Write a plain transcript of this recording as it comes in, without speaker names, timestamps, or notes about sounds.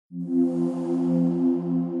We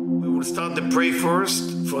will start the pray first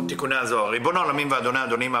for Tikkunei Zohar. ריבון העולמים ואדוני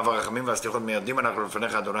אדונים אב הרחמים והסליחות מיידים אנחנו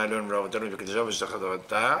לפניך אדוני אלוהינו ולאבותינו וקדושה ושתך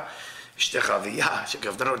תורתה אשתך אביה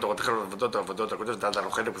שקרבתנו לתורתך ולעבודות העבודות הקודש דעת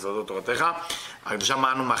אנוכי לבסודות תורתך הקדושה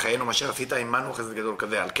מענו מחיינו מאשר עשית עמנו חסד גדול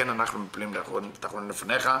כזה על כן אנחנו מפלים תחתונים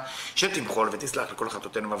לפניך שתמחול ותסלח לכל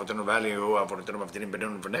חטאותינו ואבותינו ואל יהיו עוונותינו מבדילים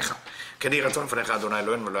בינינו לבניך כן יהי רצון לפניך אדוני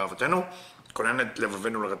אלוהינו ולאבותינו כונן את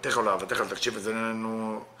לבבנו לרתך ולאהבתך ותקשיב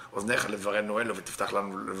אזנינו אוזניך לברנו אלו ותפתח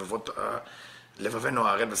לנו לבבנו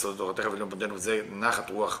הערל בסודות תורתך ולמודנו וזה נחת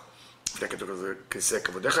רוח כיסא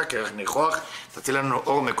כבודיך, כרך ניחוח, תציל לנו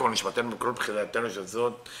אור מקור נשמתנו בכל בחילתנו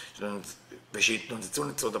שזאת, ושיתנוצצו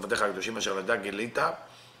נצרות עבדיך הקדושים אשר לדע גילית,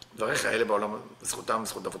 דבריך האלה בעולם, זכותם,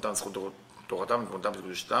 זכות אבותם, זכות תורתם, תמותם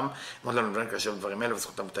וקדושתם, מאוד לנו לבן כאשר דברים אלה,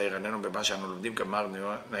 וזכותם תאיר עינינו במה שאנו לומדים כמר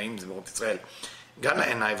נעים זמירות ישראל. גן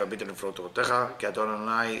לעיניי והביט על נפלאות תורתך, כי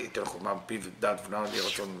אדוני ייתן חוכמה בפיו ודעת ונאמר לי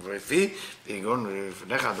רצון ופי, ויגון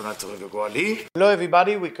לפניך אדוני צורך וגואלי. Hello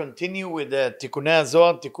everybody, we continue with the Tikkunei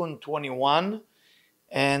Zohar, Tikkun 21,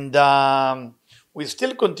 and we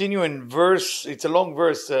still continue in verse, it's a long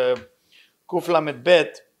verse, Kuf Lamed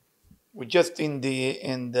Bet, we're just in the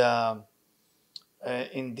end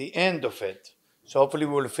of it, so hopefully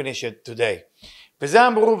we will finish it today. וזה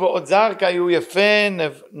אמרו ועוד זר כי היו יפה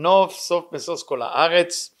נוף סוף משוש כל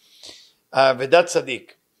הארץ ודת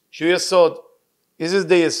צדיק שהוא יסוד, this is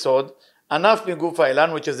the יסוד, ענף מגוף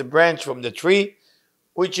האילן which is a branch from the tree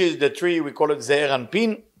which is the tree we call it זעיר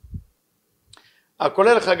אנפין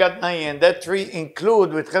הכולל חגת נאי and that tree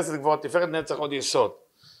include with חסד גבורת תפארת נצח עוד יסוד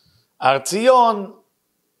הר ציון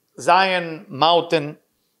זיין mountain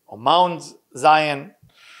או mount זיין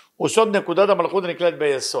הוא סוד נקודת המלכות הנקלט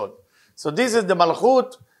ביסוד. So this is the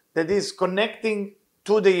malchut that is connecting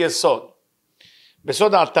to the yesod.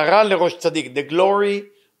 בסוד העטרה לראש צדיק, the glory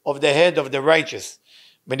of the head of the righteous.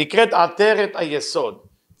 ונקראת עטרת היסוד.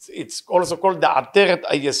 It's also called the עטרת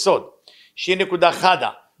היסוד. שהיא נקודה חדה,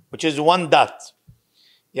 which is one dot.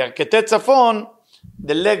 ירכתי צפון,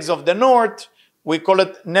 the legs of the north, we call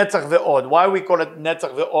it נצח ועוד. Why we call it נצח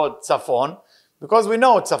ועוד צפון? Because we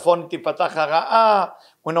know צפון תפתח הרעה,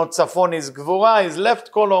 we know צפון is גבורה, is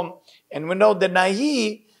left column, and we know the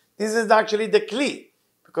nahi, this is actually the kli.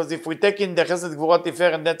 Because if we take in the chesed gvurat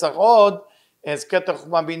tiferet netzach od, as keter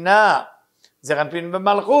chukma bina, zer anpin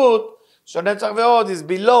b'malchut, so netzach ve'od is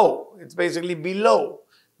below. It's basically below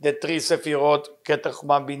the three sefirot keter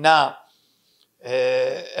chukma bina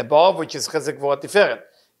above, which is chesed gvurat tiferet.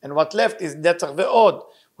 And what left is netzach ve'od,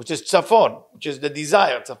 which is tzafon, which is the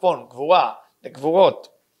desire, tzafon, gvura, the gvurot.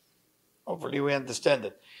 Hopefully we understand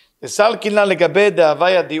it. The sal kinla legabe de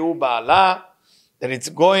havaya diu ba'ala, that it's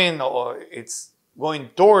going or it's going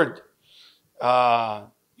toward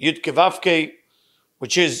Yud Kevavke,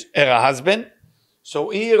 which is her husband. So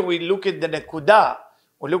here we look at the nekuda,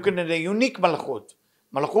 we're looking at the unique malchut.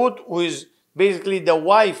 Malchut who is basically the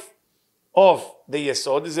wife of the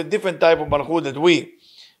yesod. Is a different type of malchut that we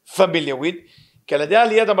familiar with. כי על ידי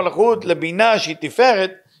עליית המלכות לבינה שהיא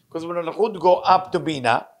תפארת, because when המלכות go up to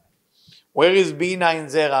bina, where is bina in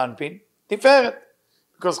זעיר אנפין? תפארת.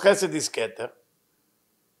 Because chesed is keter,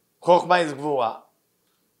 chokhmah is gvura.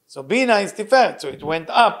 So bina is tiferet, so it went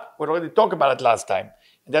up. We already talked about it last time.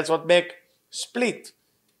 And that's what make split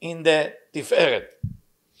in the tiferet.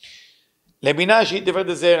 לבינה שהיא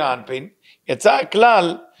תפארת זעיר אנפין, יצא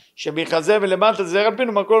הכלל שבחזה ולמטה זעיר אנפין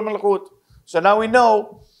הוא מקור מלכות. So now we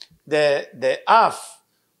know the half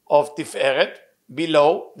of tiferet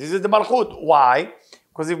below, this is the malchut. Why?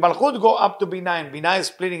 Because if malchut go up to bina, and bina is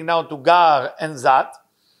splitting now to gar and zat,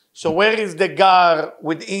 so where is the gar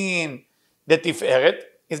within the tiferet?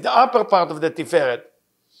 Is the upper part of the tiferet.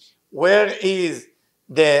 Where is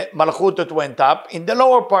the malchut that went up? In the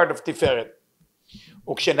lower part of tiferet.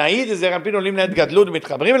 וכשנעיד זעיר אנפין עולים לעת גדלות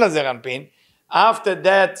ומתחברים אל הזעיר אנפין, after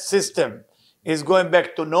that system is going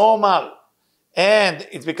back to normal and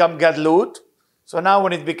it's become gadlut. So now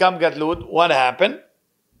when it become gadlut, what happened?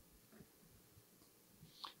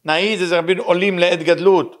 נעיד זעיר אנפין עולים לעת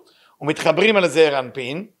גדלות ומתחברים אל הזעיר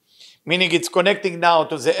אנפין, meaning it's connecting now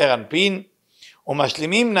to זעיר אנפין,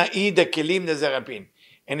 ומשלימים נעיד הכלים לזעיר אנפין.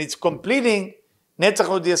 And it's completing נצח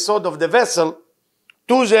עוד יסוד of the vessel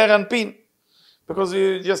to זעיר אנפין. Because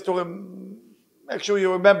you just to make sure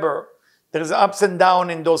you remember, there is ups and down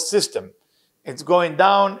in those systems. It's going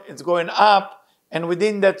down, it's going up, and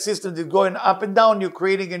within that system it's going up and down, you're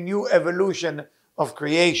creating a new evolution of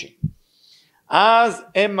creation. אז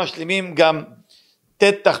הם משלימים גם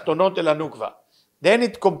תת תחתונות אל הנוקבה. Then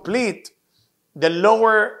it complete the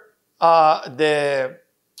lower,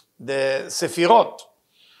 the ספירות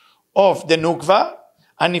of the נוקבה,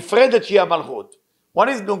 הנפרדת שהיא המלכות. What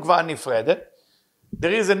is nukva nifredet?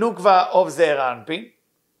 There is a nukva of Ze'er Anpin,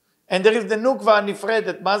 and there is the nukva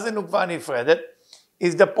nifredet. Ma ze nukva nifredet?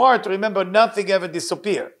 Is the part, remember, nothing ever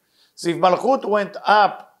disappeared. So if Malchut went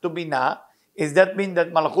up to Binah, does that mean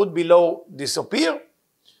that Malchut below disappear?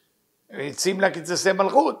 It seems like it's the same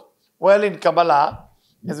Malchut. Well, in Kabbalah,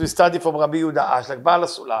 as we study from Rabbi Yehuda Ashlag, Baal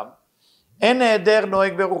HaSulam, En Eder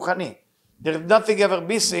Noeg Beruchani. There is nothing ever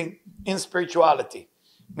missing in spirituality.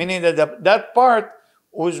 Meaning that that part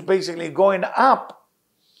was basically going up,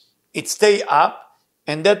 it stay up,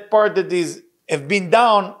 and that part that have been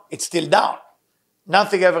down, it's still down.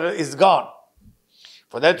 Nothing ever is gone.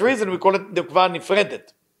 For that reason, we call it Nukva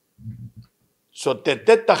Nifredet. So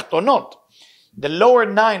Tetet Tachtonot, the lower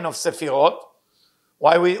 9 of Sefirot,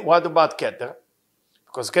 what about Keter?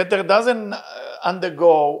 Because Keter doesn't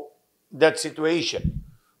undergo that situation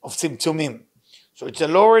of Tzimtzumim. So it's a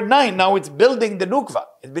lower 9. Now it's building the Nukva.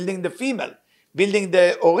 It's building the female. Building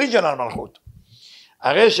the original Malchut.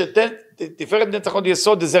 הרי שתפארת נצח עוד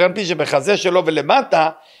יסוד זעיר אנפין שבחזה שלו ולמטה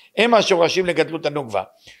הם השורשים לגדלות הנוקבה.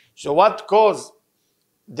 So what caused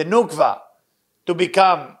the Nukva to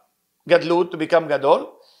become גדלות, to become גדול?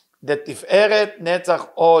 The תפארת נצח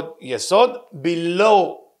עוד יסוד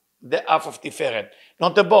below the half of תפארת.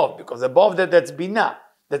 Not above, because above that's בינה.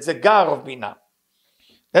 That's the gar of בינה.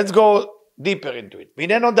 Let's go deeper into it.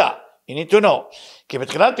 והנה נודע, you need to know, כי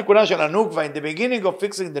בתחילת תיקונה של הנוקבה, in the beginning of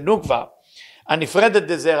fixing the נוקבה, הנפרדת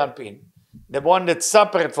לזעיר אנפין, the one that's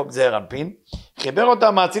separate from זעיר אנפין, חיבר אותה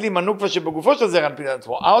המאציל עם הנוקבה שבגופו של זעיר אנפין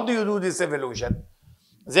עצמו. How do you do this evolution?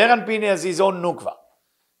 זעיר אנפין has his own נוקבה,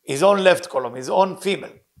 his own left column, his own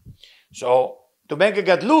female. So, to make a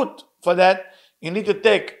gadlut for that, you need to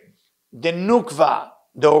take the nukva,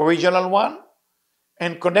 the original one,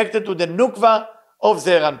 and connect it to the nukva of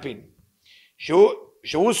זעיר אנפין.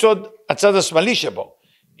 שהוא סוד הצד השמאלי שבו.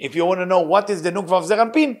 If you want to know what is the nukva of זעיר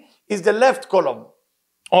אנפין, is the left column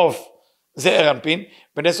of זעיר אנפין,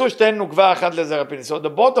 ונעשו שתי נוקבה אחת לזעיר אנפין. So the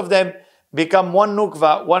both of them become one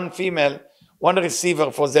nukva, one female, one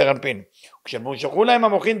receiver for זעיר אנפין. כשמושכו להם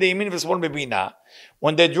המוחין לימין ושמאל בבינה,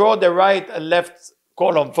 when they draw the right and left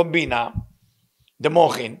column from בינה, the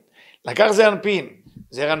מוחין, לקח זעיר אנפין,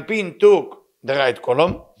 זעיר אנפין took the right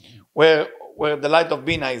column, where the light of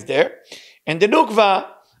בינה is there, and the נוקבה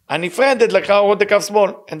הנפרדת לקחה אורות לכף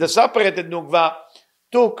שמאל, and the separated נוקבה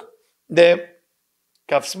took the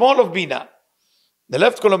כף שמאל of בינה, the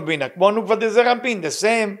left column of בינה, כמו נוקבה דזעיר אנפין, the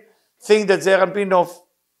same thing that זעיר אנפין of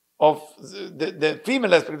the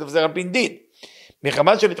female aspect of זעיר אנפין did.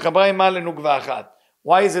 מחמת שנתחברה עמה לנוקבה אחת.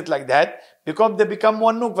 Why is it like that? Because they become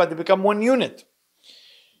one נוקבה, they become one unit.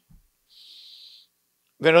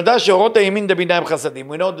 ונודע שאורות הימין דבינה הם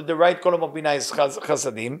חסדים. We know that the right column of בינה is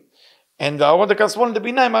חסדים, and the אורות הכף שמאל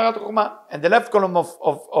דבינה הם הרת חוכמה. And the left column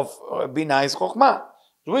of בינה is חוכמה,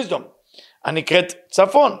 wisdom. הנקראת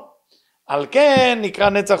צפון. על כן נקרא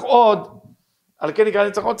נצח עוד,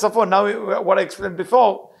 צפון. Now what I explained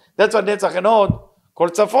before, that's what נצח and עוד, כל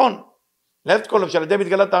צפון. left column שעל ידי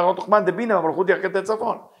מתגלת הרות חוכמה דבינה, המלכות ירכתי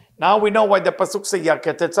צפון. Now we know why the pasuk say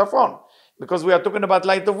ירכתי צפון. Because we are talking about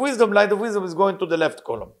light of wisdom is going to the left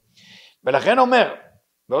column. ולכן אומר,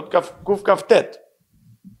 בעוד קכ"ט,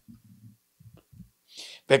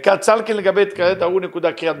 וכצלקין לגבי תקראת ההוא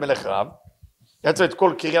נקודה קריית מלך רב, יצא את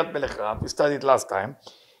כל קריית מלך רב, we studied last time,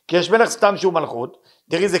 כי יש מלך סתם שהוא מלכות,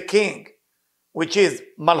 there is a king, which is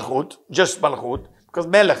מלכות, just מלכות, because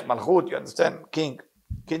מלך, מלכות, you understand, king,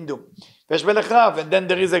 kingdom, ויש מלך רב, and then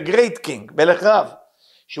there is a great king, מלך רב,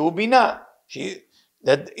 שהוא בינה,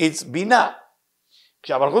 that it's בינה.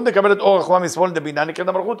 כשהמלכות מקבלת אור החוכמה משמאל דבינה, נקראת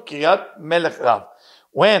המלכות קריית מלך רב.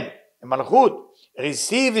 When המלכות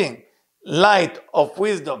receiving light of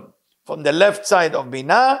wisdom from the left side of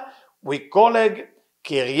בינה, we call it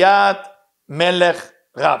קריית מלך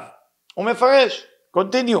רב. הוא מפרש,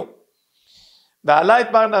 continue. ועלה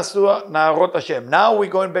את מר נעשו נערות השם. Now we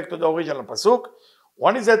going back to the original pasuk.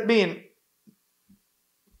 What does that mean?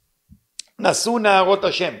 נעשו נערות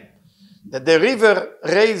השם. That the river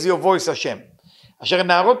raise your voice השם. אשר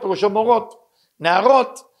נערות פירושו מורות.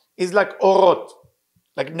 נערות is like אורות.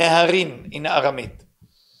 like נהרים in ארמית.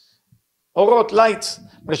 אורות, lights.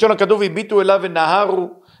 בלשון הכתוב הביטו אליו ונהרו.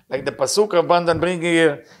 like the pasuk Rabban bring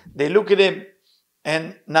here. They look at him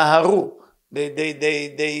and נהרו.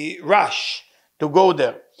 They rush to go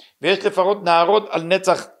there. ויש לפחות נערות על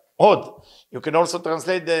נצח הוד. You can also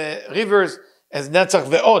translate the rivers as נצח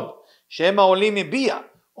ועוד. שהם העולים מביאה.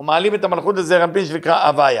 ומעלים את המלכות לזעיר אנפין שנקרא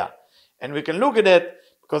הוויה. And we can look at it,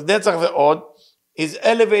 because נצח ועוד is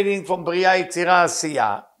elevating from בריאה יצירה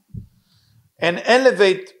עשייה, and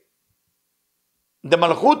elevate the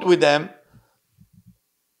מלכות with them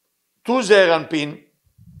to זעיר אנפין,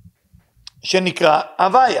 שנקרא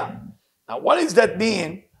הוויה. Now, what does that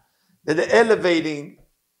mean that they're elevating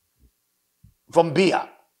from Bia?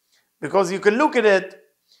 Because you can look at it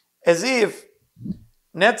as if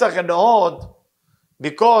Netzach and Hod,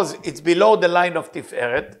 because it's below the line of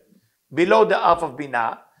Tiferet, below the half of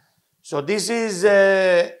Binah, so this is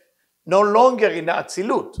no longer in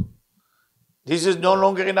Atzilut. This is no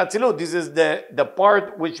longer in Atzilut. This is the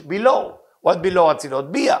part which below. What below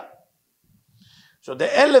Atzilut? Bia. So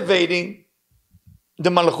they're elevating the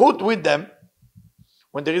Malchut with them,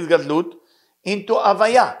 when there is Gadlut, into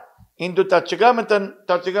Avaya, into Tatshegamatan.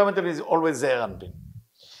 Tatshegamatan is always Zeir Anpin.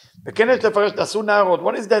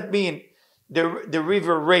 What does that mean? The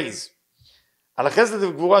river raise. על החסד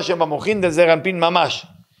וגבורה שהם המוחין לזעיר אנפין ממש.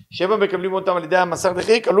 שבע מקבלים אותם על ידי המסך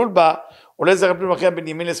דחי, כלול בה, עולה זעיר אנפין מכריע בין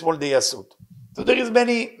ימין לשמאל די יסות. So there is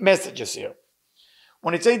many messages here.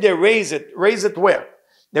 When it say they raise it where?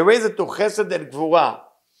 They raise it to chesed and gvura,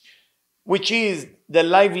 which is the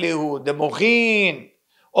livelihood, the mochin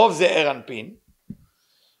of the Eranpin.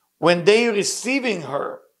 When they receiving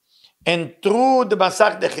her, and through the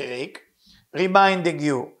Masach Dechirik, reminding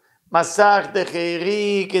you, Masach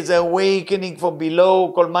Dechirik is awakening from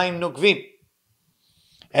below, Kol Mayim Nukvim.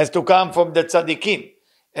 Has to come from the tzaddikim,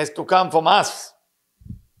 has to come from us.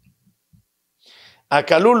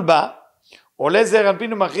 הכלול בה, עולה זעיר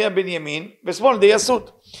אנפין ומכריע בין ימין ושמאל די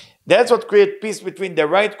יסות. That's what creates peace between the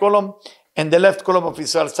right column and the left column of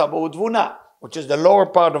Israel Sabo Udvuna, which is the lower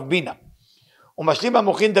part of Bina. ומשלים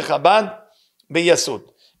המוחין דחב"ד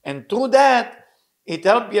ביסות. And through that, it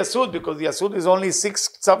helped Yasud, because Yasud is only 6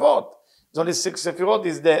 tzavot. It's only 6 sefirot,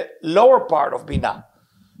 is the lower part of Bina.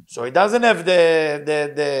 So it doesn't have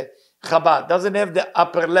the Chabad, doesn't have the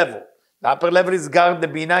upper level. The upper level is guard, the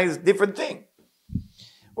Bina is different thing.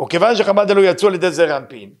 וכיוון שחב"ד אלו יצאו על ידי זעיר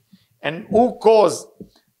אנפין, and who caused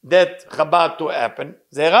that Chabad to happen?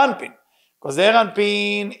 זעיר אנפין. Because זעיר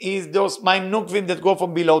אנפין is those מים נוקבים that go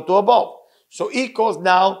from below to above. So he caused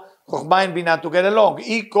now Chochmah and Binah to get along.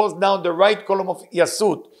 He caused now the right column of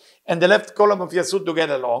Yasut and the left column of Yasut to get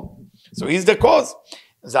along. So he's the cause.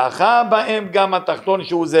 זכה בהם גם התחתון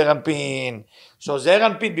שהוא זעיר אנפין. So זעיר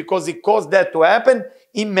אנפין, because he caused that to happen,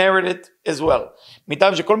 he merited as well.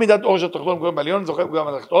 מטעם שכל מידת אור של תחתון גורם בעליון, זוכה גם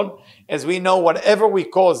התחתון, as we know, whatever we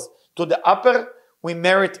cause to the upper, we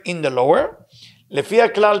merit in the lower. לפי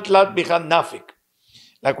הכלל תלת מחד נפיק.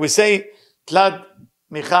 Like we say, תלת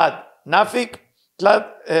מחד נפיק,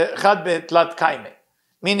 אחד בתלת קיימה.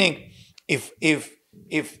 Meaning, if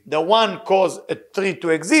the one caused a tree to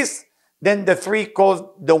exist, then the three caused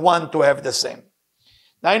the one to have the same.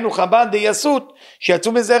 דהיינו חב"ד דיסות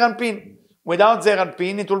שיצאו מזעיר אנפין. Without זעיר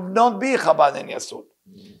אנפין, it will not be חב"ד and יסות.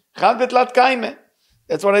 אחד בתלת קיימה.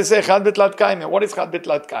 That's what I say, אחד בתלת קיימה. What is אחד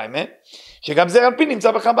בתלת קיימה? שגם זעיר אנפין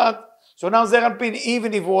נמצא בחב"ד. So now זעיר אנפין,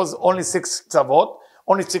 even if it was only 6 צוות,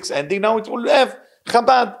 only 6 ending, now it will have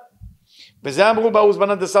חב"ד. וזה אמרו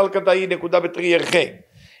בהוזמנת דסלקתא היא נקודה בתרי ירחי.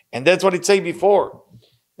 And that's what it say before,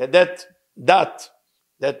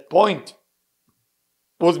 that point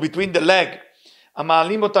was between the leg.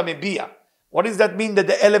 המעלים אותה מביע. What does that mean that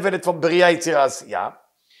they elevated from בריאה יצירה עשייה?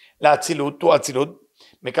 לאצילות, to אצילות.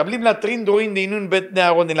 מקבלים לטרין דורין דהינון בית בני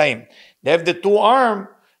אהרון נלאים. They have the 2 arm,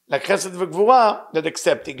 like חסד וגבורה, that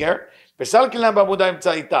accepting her. וסלקין להם בעמודה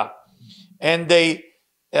אמצעיתה. And they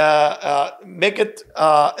make it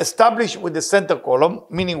establish with the center column,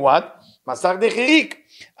 meaning what? מסך דחיריק,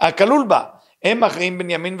 הכלול בה. הם מכריעים בין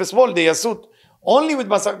ימין ושמאל, דייסות. Only with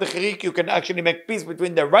מסך דחיריק you can actually make peace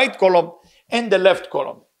between the right column and the left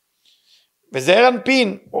column. וזעיר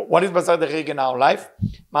אנפין, what is מסך דחיריק in our life?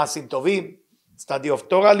 מעשים טובים, study of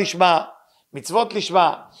Torah לשמה, מצוות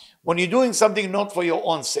לשמה. When you're doing something not for your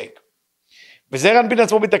own sake. וזעיר אנפין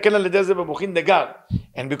עצמו מתקן על ידי זה במוחין דגר.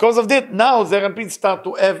 And because of that, now זעיר אנפין start to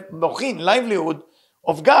have מוחין, livelihood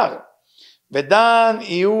of גר. ודן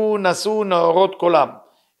יהיו נשאו נאורות קולם.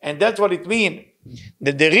 And that's what it means,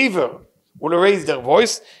 that the river will raise their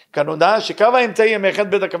voice, כנודע שקו האמצעי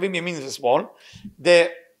מאחד בין הקווים ימין ושמאל, the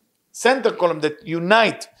center column that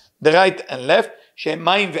unite the right and left, שהם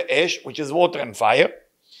מים ואש, which is water and fire,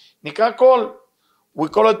 נקרא קול, we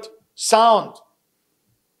call it sound,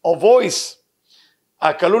 or voice,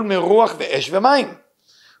 הכלול מרוח ואש ומים.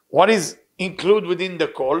 What is included within the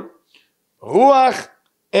call? רוח,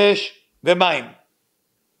 אש ומים.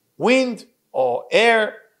 Wind or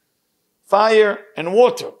air, fire and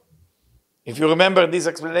water. If you remember, this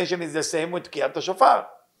explanation is the same with Kiyat HaShofar.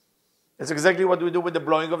 It's exactly what we do with the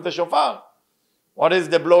blowing of the shofar. What is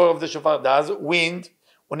the blower of the shofar does? Wind,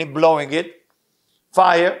 when he's blowing it,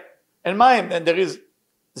 fire and mayim. And there is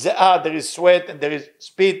ze'ah, there is sweat, and there is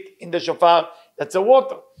spit in the shofar. That's the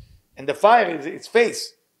water. and the fire is its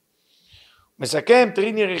face. מסכם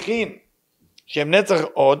טרין יריחין, שהם נצח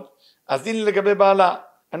עוד, אז דין לגבי בעלה,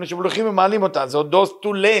 אנו שמלוכים ומעלים אותה, so those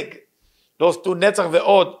two leg, those two נצח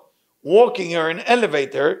ועוד, walking here in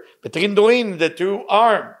elevator, וטרין דורין, the two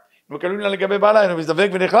arm, וכלולים לה לגבי בעלה, אנו מזדבק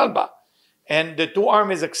ונכלל בה, and the two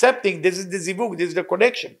arm is accepting, this is the זיווג, this is the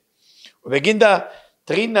connection. ובגין דה,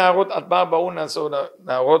 טרין נערות אטבע באו נעשו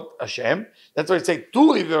נערות השם, that's why it say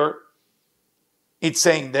two river, it's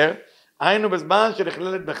saying there, היינו בזמן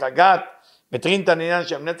שנכללת בחגת, מטרין את העניין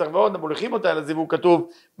שהם נצח ועוד, מוליכים אותה לזיווג כתוב,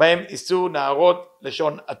 בהם יישאו נערות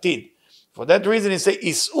לשון עתיד. For that reason he say,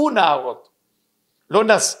 יישאו נערות. לא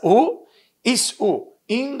נשאו, יישאו.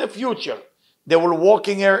 In the future, they will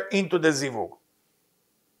walking here into the זיווג.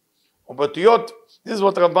 ובאותיות, this is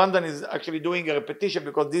what Rabbandan is actually doing a repetition,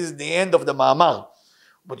 because this is the end of the מאמר.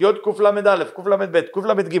 ובאותיות קל"א, קל"ב,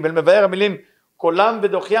 קל"ג, מבאר המילים קולם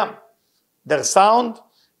ודוחיים. Their sound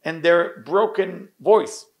and their broken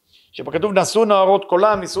voice. שבכתוב נשאו נערות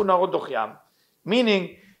קולם, נשאו נערות דוחיים, meaning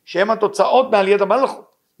שהם התוצאות מעליית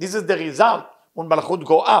המלכות. This is the result when מלכות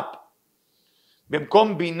go up.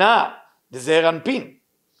 במקום בינה, the זעיר אנפין.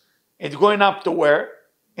 It's going up to where?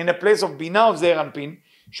 In a place of בינה of זעיר אנפין,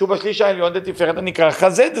 שהוא בשליש העליון לתפארת הנקרא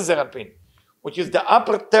חזה דזעיר אנפין, which is the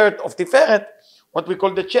upper third of תפארת, what we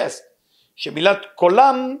call the chest. שמילת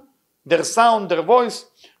קולם, their sound, their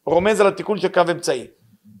voice, רומז על התיקון של קו אמצעי.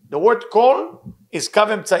 The word call is קו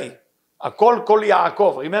אמצעי. הכל קול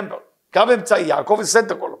יעקב, remember, קו אמצעי, יעקב is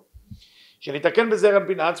center column. שנתקן בזעיר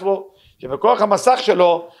אנפין עצמו, שבכוח המסך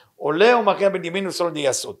שלו, עולה ומכריע בין ימין ושמאל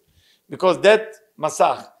דייסות. Because that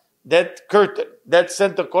מסך, that curtain, that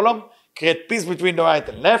center column, create peace between the right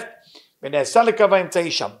and left, ונעשה לקו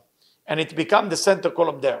האמצעי שם. And it become the center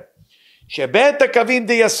column there. שבית הקווים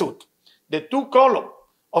דייסות, the two column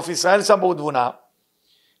of ישראל שמו ותבונה,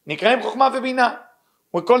 נקראים חוכמה ובינה.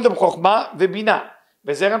 We call them חוכמה ובינה.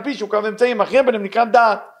 וזעיר אנפין שהוא קו אמצעי, מכריע ביניהם נקרא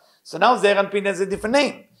דעת. So now זעיר אנפין has a different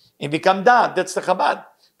name. It become דעת, that's the Chabad.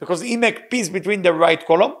 Because he make peace between the right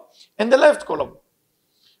column and the left column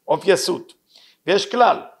of יסות. ויש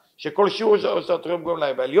כלל, שכל שיעור שהתורם גורם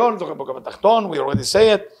להם בעליון, זוכר בקו התחתון, we already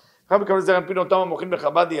say it, אחר מקבל זעיר אנפין אותם המוחים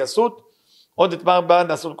לחב"ד יסות, עוד את מר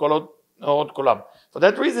נעשות עוד כולם. For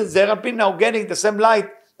that reason, זעיר אנפין now getting the same light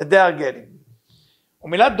that they are getting.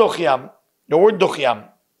 ומילת דוחיים, the word דוחיים,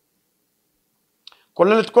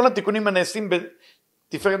 כולל את כל התיקונים הנעשים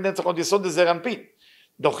בתפארת נצח עוד יסוד לזעיר אנפין.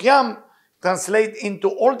 דוחיים translate into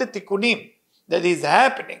all the תיקונים that is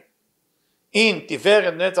happening in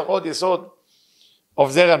תפארת נצח עוד יסוד of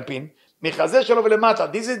זעיר אנפין, מחזה שלו ולמטה.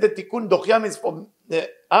 This is the תיקון דוחיים is from the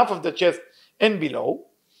half of the chest and below,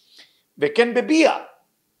 וכן בביאה.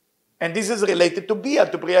 And this is related to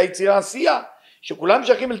ביאה, to בריאה יצירה עשייה, שכולם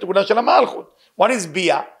שייכים לתיקונה של המלכות. What is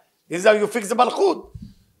ביאה? This is how you fix the מלכות.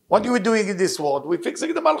 What are we doing in this world? We're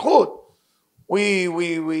fixing the malchut.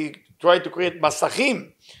 We try to create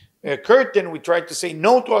masachim, a curtain. We try to say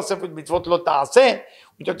no to ourselves with mitzvot lo ta'aseh.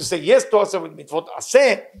 We try to say yes to ourselves with mitzvot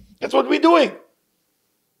aseh. That's what we're doing.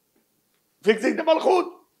 Fixing the malchut.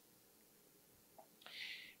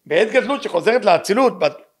 בעת גדלות שחוזרת לאצילות,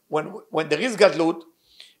 but when there is גדלות,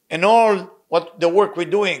 and all what the work we're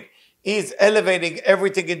doing is elevating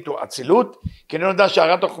everything into אצילות, כי אני יודע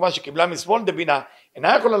שהערת החוכמה שקיבלה משמאל דבינה,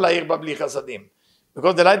 אינה יכולה להאיר בה בלי חסדים.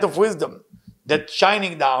 Because the light of wisdom that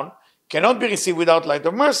shining down cannot be received without light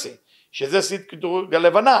of mercy. שזה סיטקטור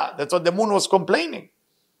הלבנה. That's what the moon was complaining.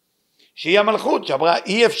 שהיא המלכות, שאמרה,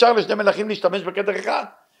 אי אפשר לשני מלכים להשתמש בכתר אחד.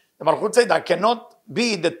 המלכות said, I cannot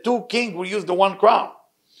be the two king who use the one crown.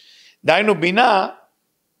 דהיינו בינה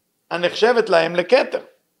הנחשבת להם לכתר.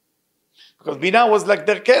 Because בינה was like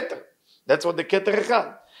their כתר. That's what the כתר אחד.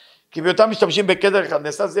 כי בהיותם משתמשים בכתר אחד,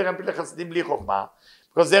 נעשה זעיר אנפין לחסדים בלי חוכמה.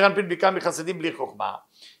 Because זעיר אנפין become מחסדים בלי חוכמה.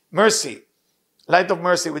 Mercy, light of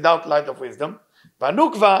mercy without light of wisdom.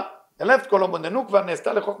 והנוקבה, the left column on the נוקבה,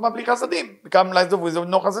 נעשתה לחוכמה בלי חסדים. become light of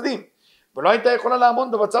wisdom no חסדים. ולא הייתה יכולה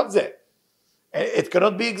לעמוד במצב זה. It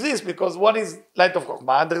cannot be exist, because what is light of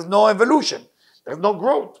חוכמה? There is no evolution. There is no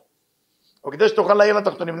growth. וכדי שתוכל להעיר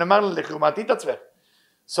לתחתונים, נאמר לחומתי את עצמך.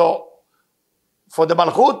 So, for the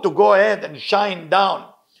malchut to go ahead and shine down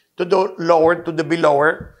to the lower, to the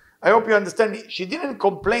belower, I hope you understand, she didn't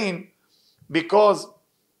complain because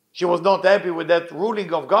she was not happy with that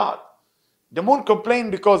ruling of God. The moon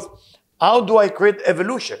complained because how do I create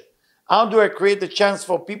evolution? How do I create a chance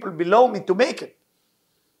for people below me to make it?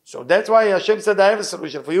 So that's why Hashem said, I have a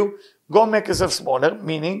solution for you. Go make yourself smaller,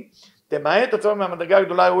 meaning, תמעט עצמם מהמדרגה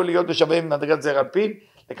הגדולה הוא להיות בשווה עם מדרגת זעיר אנפין,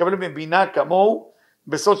 לקבל מבינה כמוהו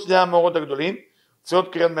בסוד שני המאורות הגדולים,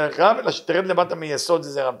 פסיעות קריאת מלך רב, אלא שתרד למטה מיסוד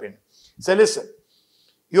זעיר אנפין. So listen,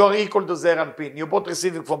 you are equal to Zeir Anpin. You're both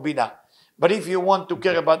receiving from Binah. But if you want to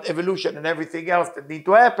care about evolution and everything else that need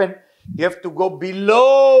to happen, you have to go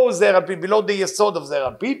below Zeir Anpin, below the yesod of Zeir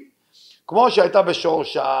Anpin. כמו שהייתה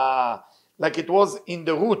בשורש, like it was in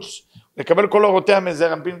the roots. לקבל כל אורותיה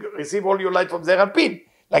מזעיר אנפין, receive all your light from זעיר אנפין.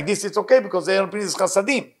 Like this it's okay because זעיר אנפין is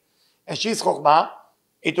חסדים. And she is חוכמה,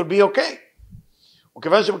 it will be okay.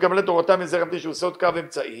 וכיוון שמקבל את אורותיה מזעיר אנפין שהוא עושה עוד קו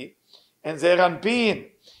אמצעי, and זעיר אנפין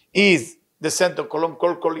is the center,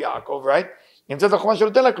 כל יעקב, right? נמצאת החוכמה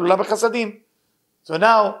שנותן לה כלולה בחסדים. So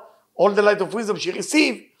now, all the light of wisdom she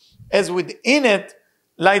received has within it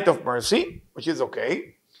light of mercy, which is okay.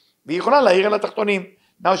 והיא יכולה להאיר אל התחתונים.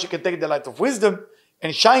 Now she can take the light of wisdom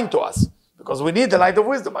and shine to us, because we need the light of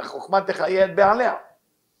wisdom. החוכמה תחיה את בעליה.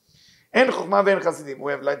 אין חוכמה ואין חסידים.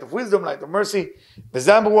 We have light of wisdom, light of mercy.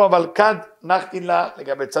 וזה אמרו, אבל כד נחתין לה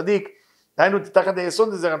לגבי צדיק. דהיינו, תחת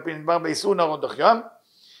היסוד הזה, נדבר באיסור נרות דחיין,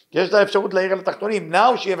 כי יש לה אפשרות להאיר אל התחתונים.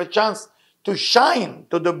 Now she have a chance to shine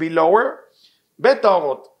to the belower,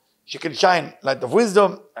 בטהרות. She can shine light of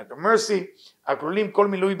wisdom, light of mercy, הכלולים כל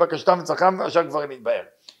מילוי בקשתם וצרכם, ואשר כבר נתבהר.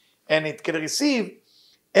 And it can receive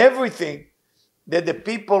everything that the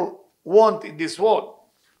people want in this world.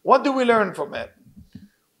 What do we learn from it?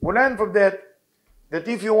 We learn from that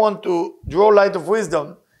if you want to draw light of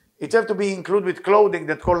wisdom, it has to be included with clothing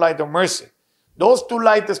that called light of mercy. Those two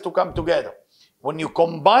lights has to come together. When you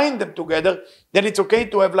combine them together, then it's okay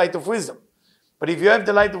to have light of wisdom. But if you have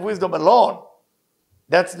the light of wisdom alone,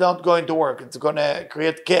 that's not going to work. It's going to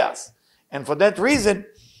create chaos. And for that reason,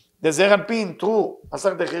 the Zeir Anpin, through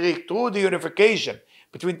Asar Dechirik, through the unification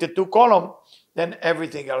between the two columns, then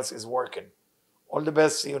everything else is working. All the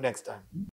best. See you next time.